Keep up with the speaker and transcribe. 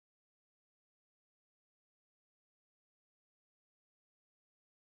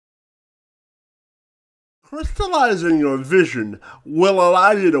Crystallizing your vision will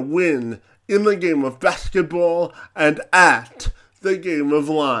allow you to win in the game of basketball and at the game of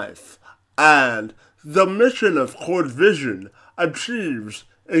life. And the mission of Court Vision achieves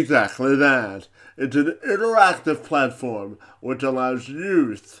exactly that. It's an interactive platform which allows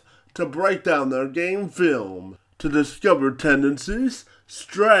youth to break down their game film, to discover tendencies,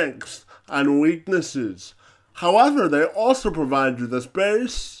 strengths, and weaknesses. However, they also provide you the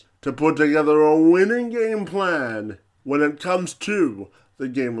space to put together a winning game plan when it comes to the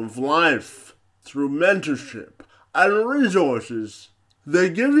game of life through mentorship and resources.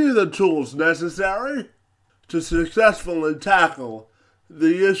 They give you the tools necessary to successfully tackle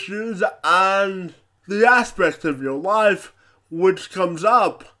the issues and the aspects of your life which comes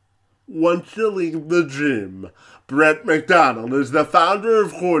up once you leave the gym. Brett McDonald is the founder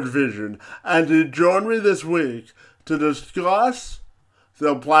of Court Vision, and he joined me this week to discuss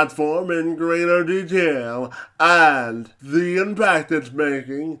the platform in greater detail and the impact it's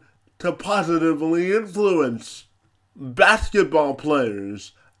making to positively influence basketball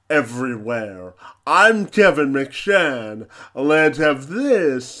players everywhere. I'm Kevin McShann. Let's have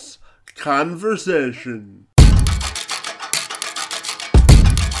this conversation.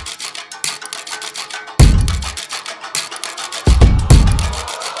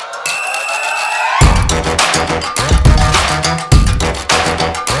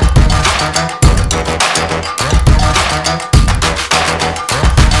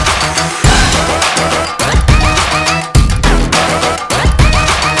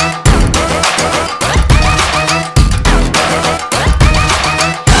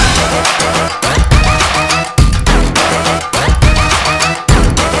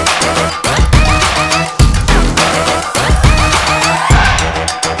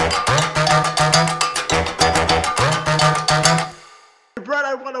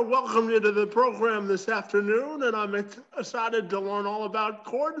 To the program this afternoon, and I'm excited to learn all about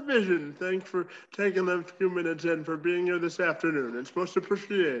Court Vision. Thanks for taking a few minutes and for being here this afternoon. It's most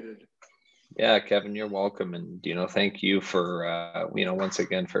appreciated. Yeah, Kevin, you're welcome. And, thank you for, once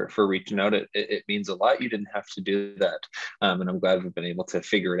again, for reaching out. It means a lot. You didn't have to do that. And I'm glad we've been able to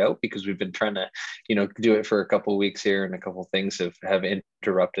figure it out because we've been trying to, do it for a couple of weeks here, and a couple of things have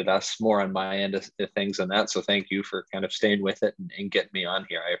interrupted us more on my end of things than that. So thank you for kind of staying with it and getting me on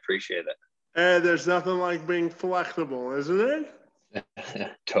here. I appreciate it. And there's nothing like being flexible, isn't it?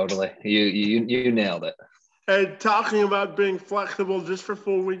 Totally. You nailed it. And talking about being flexible, just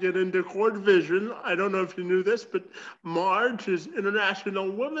before we get into Court Vision, I don't know if you knew this, but March is International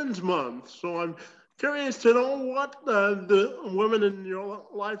Women's Month. So I'm curious to know what the women in your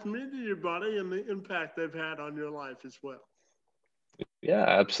life mean to you, buddy, and the impact they've had on your life as well. Yeah,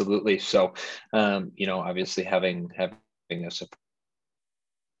 absolutely. So, obviously having a supportive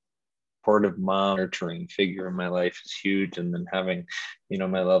mom, nurturing figure in my life is huge, and then having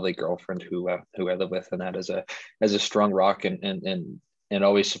my lovely girlfriend who I live with, and that as a strong rock and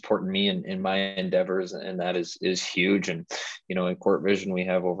always supporting me in my endeavors, and that is huge. And in Court Vision we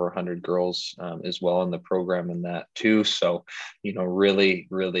have over 100 girls as well in the program, and that too. So really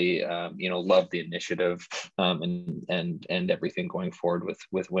love the initiative and everything going forward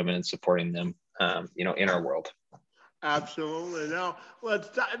with women and supporting them in our world. Absolutely. Now, let's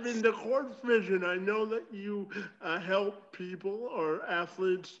dive into Court Vision. I know that you help people or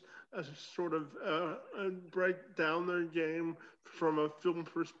athletes sort of break down their game from a film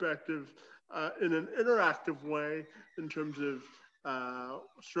perspective in an interactive way in terms of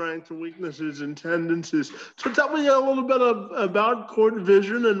strengths, weaknesses, and tendencies. So tell me a little bit about Court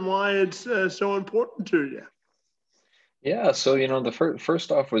Vision and why it's so important to you. Yeah, so the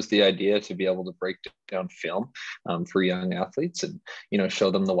first off was the idea to be able to break down film for young athletes, and show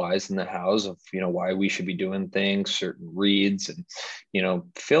them the whys and the hows of why we should be doing things, certain reads, and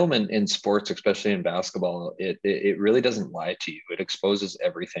film in sports, especially in basketball, it really doesn't lie to you. It exposes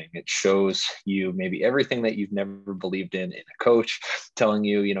everything. It shows you maybe everything that you've never believed in a coach telling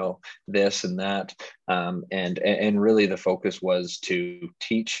you this and that, and really the focus was to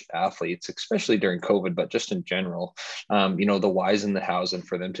teach athletes, especially during COVID, but just in general, the whys and the hows, and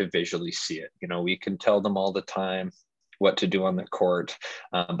for them to visually see it. We can tell them all the time what to do on the court,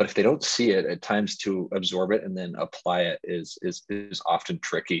 but if they don't see it, at times to absorb it and then apply it is often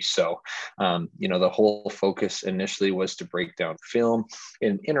tricky. So, the whole focus initially was to break down film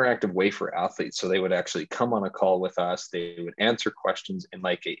in an interactive way for athletes. So they would actually come on a call with us. They would answer questions in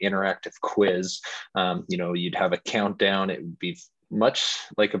like an interactive quiz. You'd have a countdown. It would be much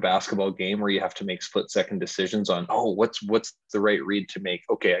like a basketball game where you have to make split second decisions on, oh, what's the right read to make?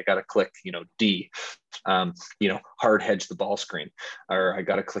 Okay, I got to click, D, hard hedge the ball screen, or I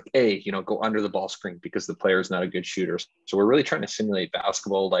got to click A, go under the ball screen because the player is not a good shooter. So we're really trying to simulate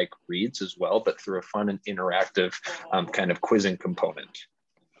basketball like reads as well, but through a fun and interactive kind of quizzing component.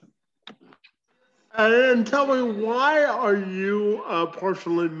 And tell me, why are you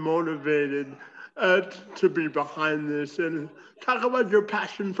personally motivated to be behind this? And talk about your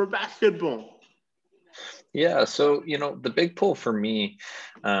passion for basketball. Yeah, so the big pull for me,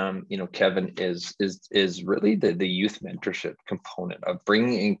 Kevin, is really the youth mentorship component of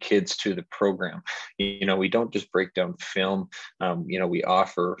bringing in kids to the program. We don't just break down film. We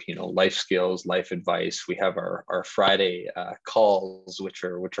offer life skills, life advice. We have our Friday calls, which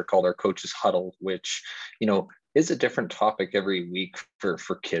are called our coaches huddle, which is a different topic every week for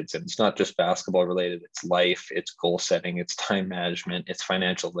kids. And it's not just basketball related, it's life, it's goal setting, it's time management, it's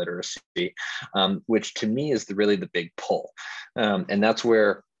financial literacy, which to me is really the big pull. And that's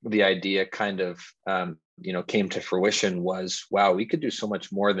where the idea kind of came to fruition was, wow, we could do so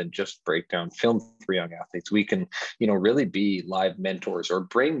much more than just break down film for young athletes. We can really be live mentors or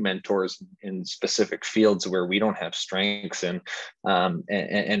bring mentors in specific fields where we don't have strengths in,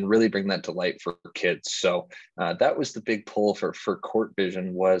 and really bring that to light for kids. So that was the big pull for Court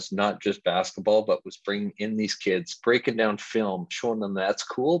Vision, was not just basketball, but was bringing in these kids, breaking down film, showing them that's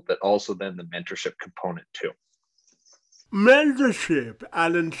cool, but also then the mentorship component too. Mentorship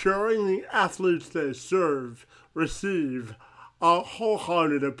and ensuring the athletes they serve receive a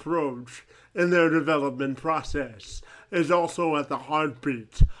wholehearted approach in their development process is also at the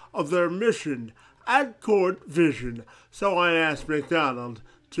heartbeat of their mission at Court Vision. So I asked McDonald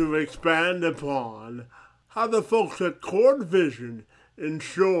to expand upon how the folks at Court Vision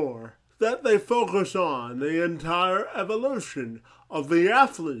ensure that they focus on the entire evolution of the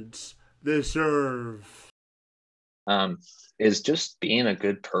athletes they serve. Is just being a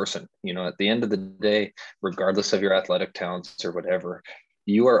good person. At the end of the day, regardless of your athletic talents or whatever,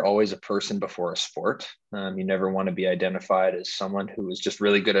 you are always a person before a sport. You never want to be identified as someone who is just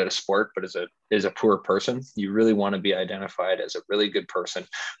really good at a sport, but is a poor person. You really want to be identified as a really good person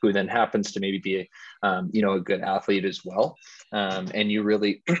who then happens to maybe be, a good athlete as well. And you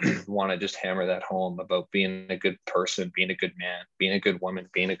really want to just hammer that home about being a good person, being a good man, being a good woman,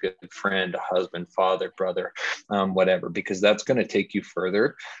 being a good friend, a husband, father, brother, whatever, because that's going to take you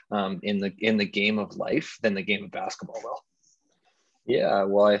further in the game of life than the game of basketball will. Yeah,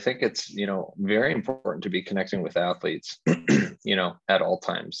 well, I think it's, very important to be connecting with athletes, at all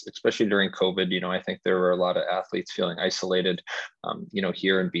times, especially during COVID. I think there were a lot of athletes feeling isolated,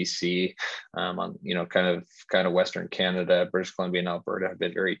 here in BC, on, kind of Western Canada, British Columbia and Alberta have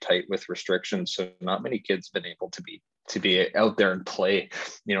been very tight with restrictions. So not many kids have been able to be out there and play,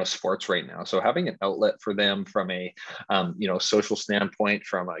 sports right now. So having an outlet for them from a, social standpoint,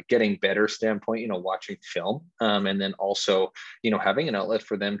 from a getting better standpoint, watching film, and then also, having an outlet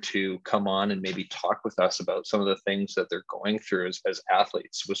for them to come on and maybe talk with us about some of the things that they're going through as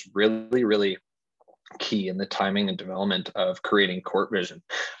athletes was really, really key in the timing and development of creating Court Vision.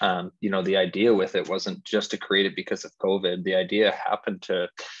 The idea with it wasn't just to create it because of COVID. The idea happened to,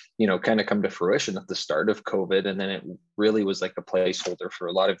 kind of come to fruition at the start of COVID. And then it really was like a placeholder for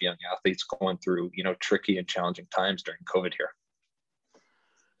a lot of young athletes going through, tricky and challenging times during COVID here.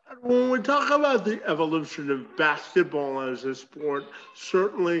 When we talk about the evolution of basketball as a sport,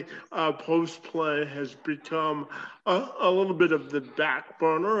 certainly post play has become a little bit of the back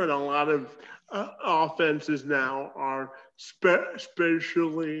burner, and a lot of offenses now are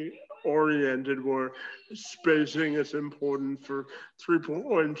spatially oriented, where spacing is important for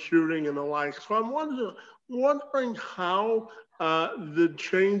 3-point shooting and the like. So I'm wondering how the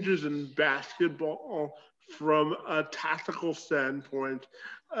changes in basketball from a tactical standpoint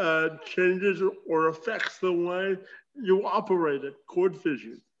changes or affects the way you operate at Court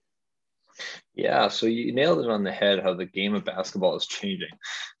Vision. Yeah, so you nailed it on the head, how the game of basketball is changing.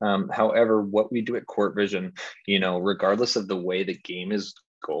 However, what we do at Court Vision, regardless of the way the game is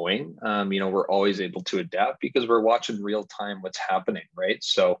going, we're always able to adapt because we're watching real time what's happening, right?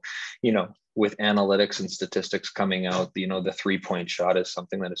 So, with analytics and statistics coming out, the 3-point shot is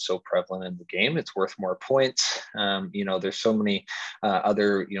something that is so prevalent in the game. It's worth more points. There's so many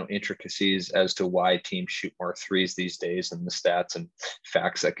other, intricacies as to why teams shoot more threes these days, and the stats and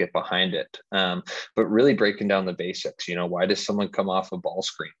facts that get behind it. But really breaking down the basics, why does someone come off a ball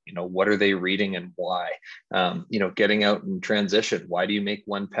screen? What are they reading and why? Getting out in transition. Why do you make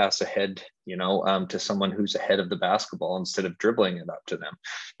one pass ahead, to someone who's ahead of the basketball instead of dribbling it up to them?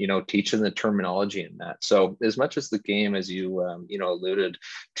 Teaching the terminology in that. So as much as the game, as you alluded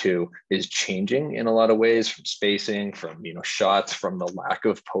to, is changing in a lot of ways, from spacing, from shots, from the lack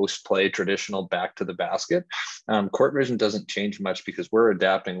of post play traditional back to the basket, court vision doesn't change much because we're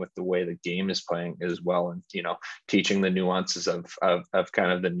adapting with the way the game is playing as well, and teaching the nuances of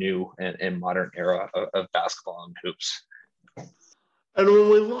kind of the new and modern era of basketball and hoops. And when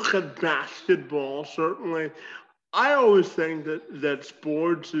we look at basketball, certainly, I always think that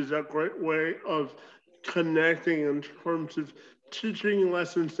sports is a great way of connecting in terms of teaching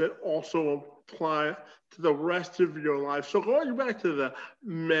lessons that also apply to the rest of your life. So going back to the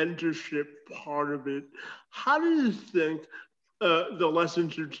mentorship part of it, how do you think the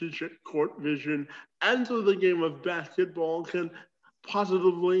lessons you teach at Court Vision and through the game of basketball can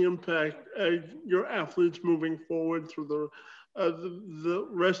positively impact your athletes moving forward through the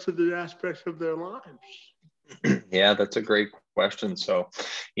rest of the aspects of their lives? Yeah, that's a great question. So,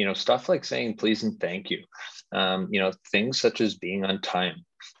 stuff like saying please and thank you, things such as being on time,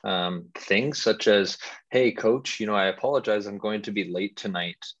 things such as, hey, coach, I apologize, I'm going to be late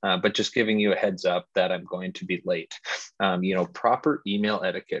tonight, but just giving you a heads up that I'm going to be late. Proper email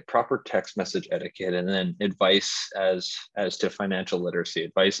etiquette, proper text message etiquette, and then advice as to financial literacy,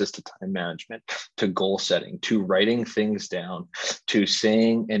 advice as to time management, to goal setting, to writing things down, to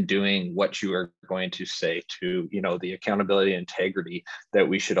saying and doing what you are going to say, to the accountability and integrity that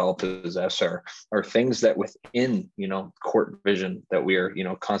we should all possess are things that within court vision that we are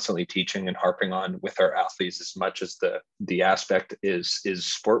constantly teaching and harping on with our athletes. As much as the aspect is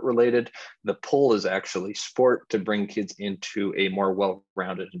sport related, the pull is actually sport, to bring kids into a more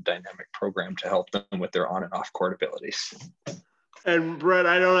well-rounded and dynamic program to help them with their on and off court abilities. And Brett,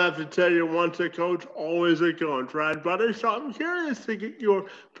 I don't have to tell you, once a coach, always a coach, right, buddy? So I'm curious to get your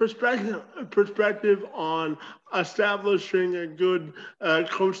perspective on establishing a good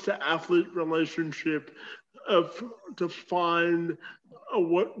coach-to-athlete relationship to find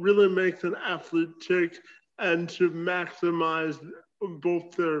what really makes an athlete tick and to maximize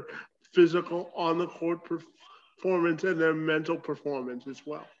both their physical on-the-court performance and their mental performance as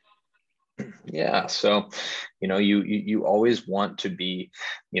well. Yeah. So, you always want to be,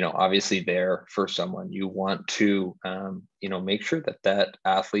 obviously there for someone. You want to, make sure that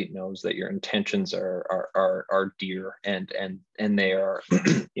athlete knows that your intentions are dear and they are,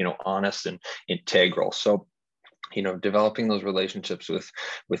 honest and integral. So, developing those relationships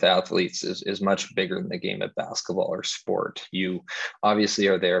with athletes is much bigger than the game of basketball or sport. You obviously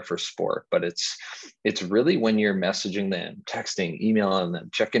are there for sport, but it's really when you're messaging them, texting, emailing them,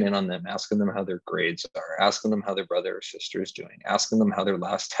 checking in on them, asking them how their grades are, asking them how their brother or sister is doing, asking them how their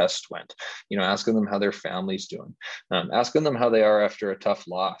last test went, asking them how their family's doing, asking them how they are after a tough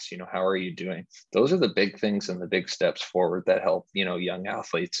loss, how are you doing? Those are the big things and the big steps forward that help, young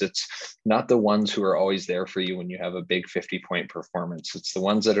athletes. It's not the ones who are always there for you when you have a big 50-point performance. It's the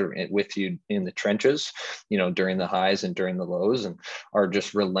ones that are with you in the trenches, during the highs and during the lows, and are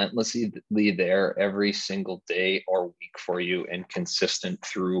just relentlessly there every single day or week for you and consistent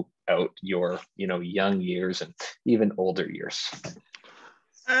throughout your, young years and even older years.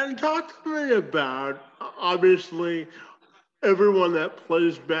 And talk to me about, obviously, everyone that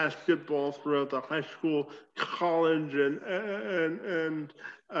plays basketball throughout the high school, college, and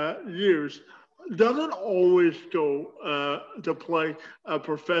years doesn't always go to play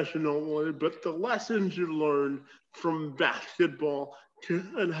professionally, but the lessons you learn from basketball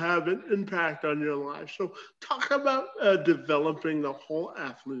can have an impact on your life. So talk about developing the whole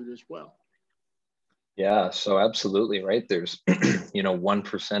athlete as well. Yeah, so absolutely, right? There's,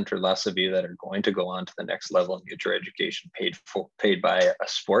 1% or less of you that are going to go on to the next level and get your education paid by a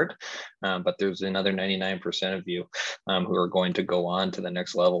sport. But there's another 99% of you who are going to go on to the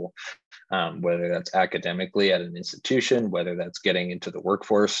next level, whether that's academically at an institution, whether that's getting into the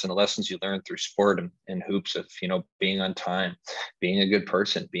workforce, and the lessons you learn through sport and hoops of, being on time, being a good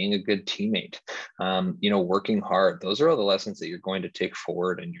person, being a good teammate, working hard. Those are all the lessons that you're going to take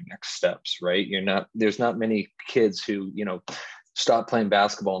forward in your next steps, right? There's not many kids who, stop playing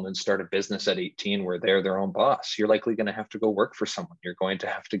basketball and then start a business at 18 where they're their own boss. You're likely going to have to go work for someone. You're going to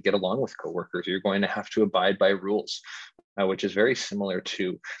have to get along with coworkers. You're going to have to abide by rules, which is very similar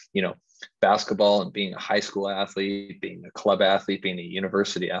to, basketball and being a high school athlete, being a club athlete, being a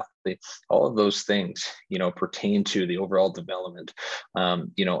university athlete. All of those things, pertain to the overall development,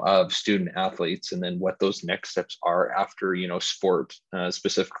 of student athletes, and then what those next steps are after, sport,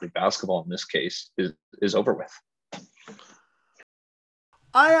 specifically basketball in this case, is over with.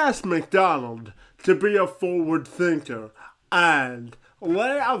 I asked McDonald to be a forward thinker and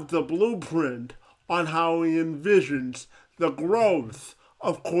lay out the blueprint on how he envisions the growth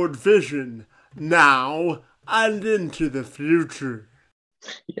of Court Vision now and into the future?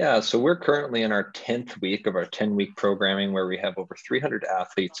 Yeah, so we're currently in our 10th week of our 10-week programming where we have over 300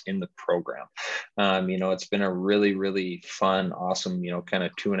 athletes in the program. It's been a really, really fun, awesome, kind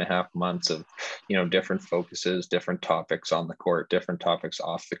of 2.5 months of, different focuses, different topics on the court, different topics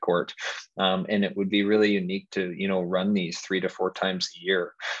off the court. And it would be really unique to, run these 3 to 4 times a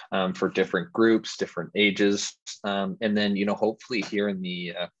year for different groups, different ages. And then, hopefully here in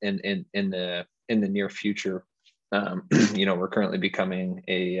the, in the near future, we're currently becoming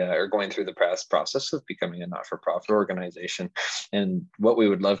or going through the process of becoming a not-for-profit organization. And what we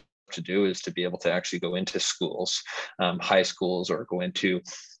would love to do is to be able to actually go into schools, high schools, or go into,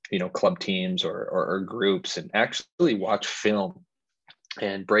 club teams or groups and actually watch film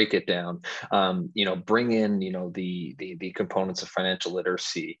and break it down, bring in, the components of financial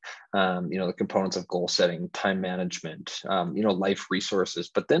literacy, the components of goal setting, time management, life resources,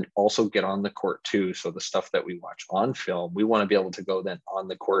 but then also get on the court too. So the stuff that we watch on film, we want to be able to go then on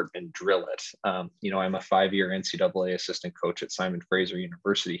the court and drill it. I'm a 5-year NCAA assistant coach at Simon Fraser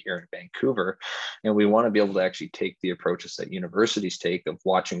University here in Vancouver. And we want to be able to actually take the approaches that universities take of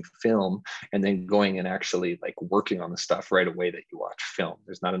watching film and then going and actually like working on the stuff right away that you watch film.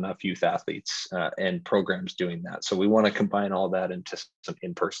 There's not enough youth athletes and programs doing that. So we want to combine all that into some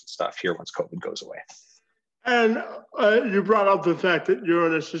in-person stuff here once COVID goes away. And you brought up the fact that you're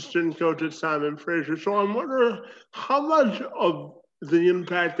an assistant coach at Simon Fraser. So I'm wondering how much of the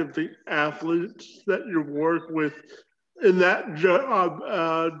impact of the athletes that you work with in that job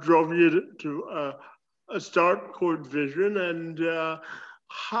drove you to start Court Vision, and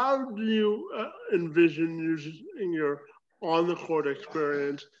how do you envision using your on the court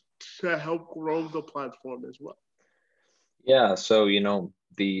experience to help grow the platform as well? Yeah, so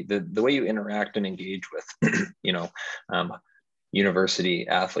the way you interact and engage with university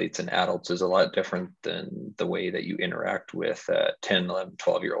athletes and adults is a lot different than the way that you interact with 10, 11,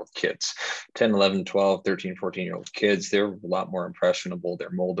 12-year-old kids. 10, 11, 12, 13, 14-year-old kids, they're a lot more impressionable. They're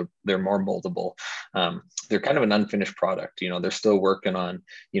more moldable. They're kind of an unfinished product. They're still working on,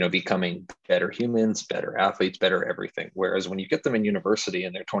 becoming better humans, better athletes, better everything. Whereas when you get them in university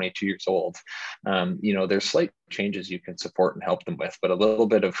and they're 22 years old, there's slight changes you can support and help them with, but a little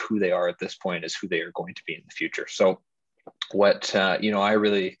bit of who they are at this point is who they are going to be in the future. So what I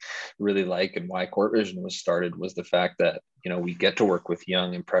really like, and why Court Vision was started, was the fact that we get to work with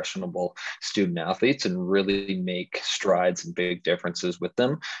young, impressionable student athletes and really make strides and big differences with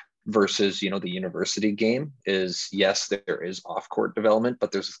them. Versus, the university game is, yes, there is off-court development,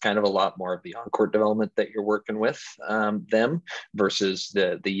 but there's kind of a lot more of the on-court development that you're working with them, versus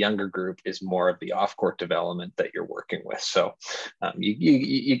the younger group is more of the off-court development that you're working with. So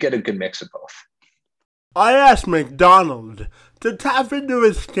you get a good mix of both. I asked McDonald to tap into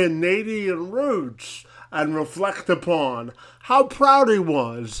his Canadian roots and reflect upon how proud he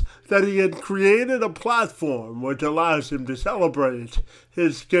was that he had created a platform which allows him to celebrate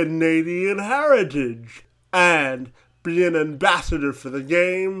his Canadian heritage and be an ambassador for the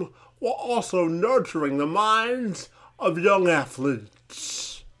game while also nurturing the minds of young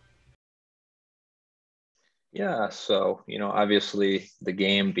athletes. Yeah, so, obviously the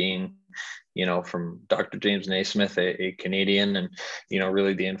game being from Dr. James Naismith, a Canadian, and,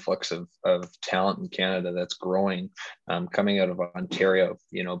 really the influx of talent in Canada that's growing, coming out of Ontario.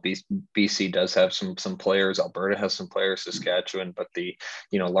 BC does have some players, Alberta has some players, Saskatchewan, but the,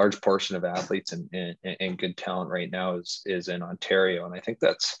 large portion of athletes and good talent right now is in Ontario. And I think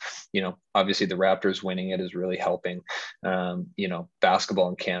that's, obviously the Raptors winning it is really helping, basketball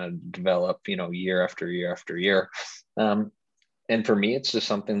in Canada develop, year after year after year. And for me, it's just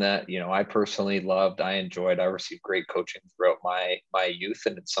something that, I personally loved. I enjoyed. I received great coaching throughout my youth,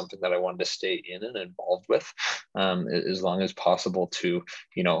 and it's something that I wanted to stay in and involved with as long as possible to,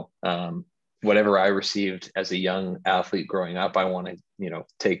 whatever I received as a young athlete growing up, I want to,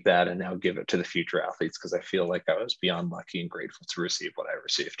 take that and now give it to the future athletes, because I feel like I was beyond lucky and grateful to receive what I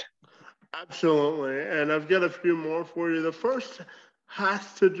received. Absolutely. And I've got a few more for you. The first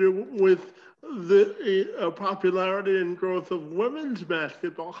has to do with the popularity and growth of women's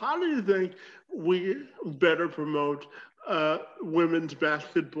basketball. How do you think we better promote women's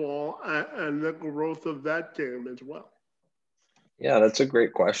basketball and the growth of that game as well? Yeah, that's a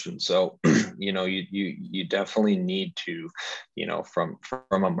great question. So, you definitely need to, from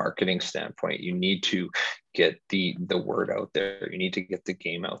a marketing standpoint, you need to get the word out there. You need to get the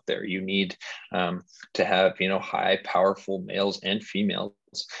game out there. You need to have, high, powerful males and females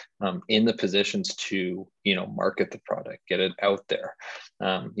in the positions to market the product, get it out there.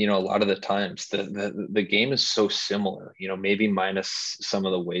 A lot of the times the game is so similar, maybe minus some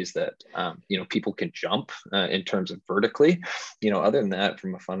of the ways that, people can jump in terms of vertically. Other than that,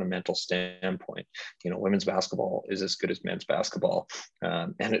 from a fundamental standpoint, women's basketball is as good as men's basketball,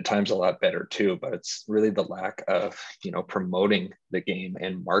 and at times a lot better too. But it's really the lack of, promoting the game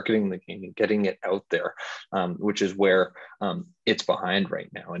and marketing the game and getting it out there, which is where it's behind right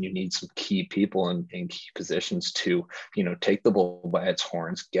now. And you need some key people in key positions to, take the bull by its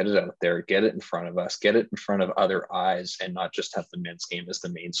horns, get it out there, get it in front of us, get it in front of other eyes, and not just have the men's game as the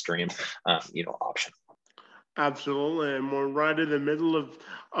mainstream, option. Absolutely, and we're right in the middle of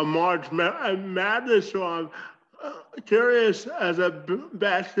a Madness. So I'm curious, as a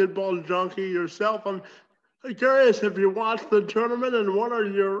basketball junkie yourself, I'm curious, have you watched the tournament, and what are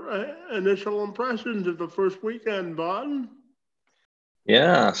your initial impressions of the first weekend, Bud?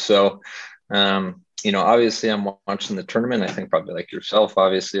 Yeah. So, obviously I'm watching the tournament. I think probably like yourself,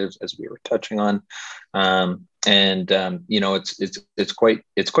 obviously, as we were touching on. It's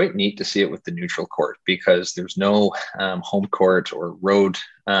quite neat to see it with the neutral court, because there's no home court or road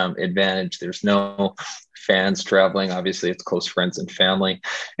advantage. There's no fans traveling. Obviously, it's close friends and family,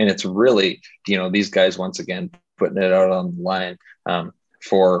 and it's really, these guys once again putting it out on the line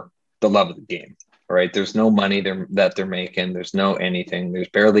for the love of the game. Right. There's no money that they're making. There's no anything. There's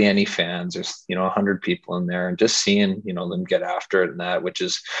barely any fans. There's, 100 people in there, and just seeing, them get after it, and that, which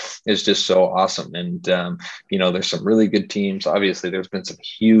is just so awesome. And, there's some really good teams. Obviously, there's been some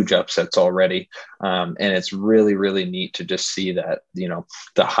huge upsets already. And it's really, really neat to just see that,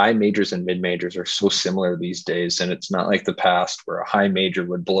 the high majors and mid majors are so similar these days. And it's not like the past where a high major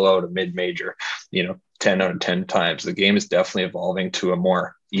would blow out a mid major, 10 out of 10 times. The game is definitely evolving to a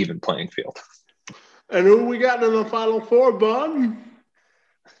more even playing field. And who we got in the Final Four, Bud?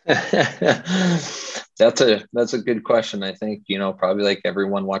 That's a good question. I think, probably like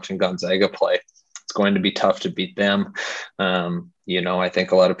everyone watching Gonzaga play, it's going to be tough to beat them. I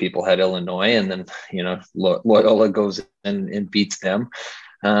think a lot of people had Illinois, and then, Loyola goes in and beats them.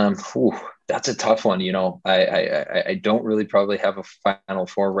 That's a tough one. I don't really probably have a Final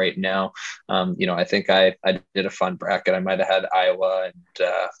Four right now. I think I did a fun bracket. I might have had Iowa, and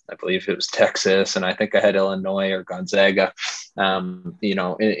I believe it was Texas, and I think I had Illinois or Gonzaga,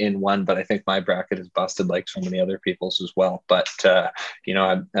 in one. But I think my bracket is busted like so many other people's as well. But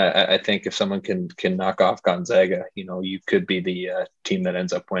I think if someone can knock off Gonzaga, you could be the team that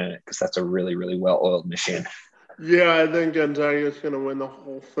ends up winning it, because that's a really, really well-oiled machine. Yeah, I think Gonzaga is going to win the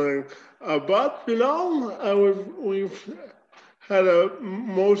whole thing. But we've had a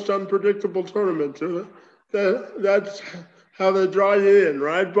most unpredictable tournament. So that's how they draw you in,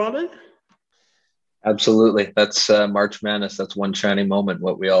 right, buddy? Absolutely. That's March Madness. That's one shining moment,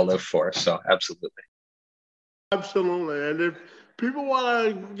 what we all live for. So absolutely. Absolutely. And if people want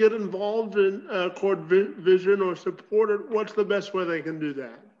to get involved in Court Vision or support it, what's the best way they can do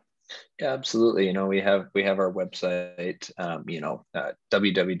that? Yeah, absolutely. We have our website,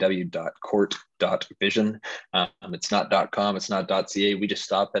 www.court.vision. It's not .com, it's not .ca. We just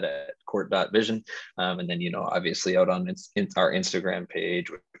stop it at court.vision. And then, obviously out on our Instagram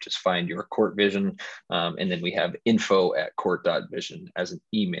page, which is Find Your Court Vision. And then we have info@court.vision as an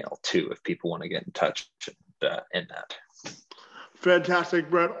email too, if people want to get in touch and that. Fantastic,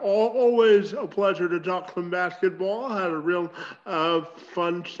 Brett. Always a pleasure to talk some basketball. I had a real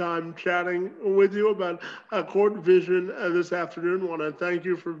fun time chatting with you about Court Vision this afternoon. Want to thank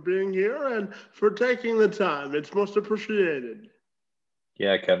you for being here and for taking the time. It's most appreciated.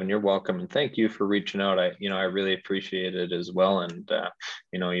 Yeah, Kevin, you're welcome, and thank you for reaching out. I really appreciate it as well, and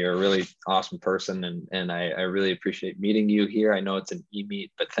you're a really awesome person, and I really appreciate meeting you here. I know it's an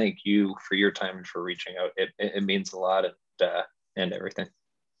e-meet, but thank you for your time and for reaching out. It means a lot, and everything.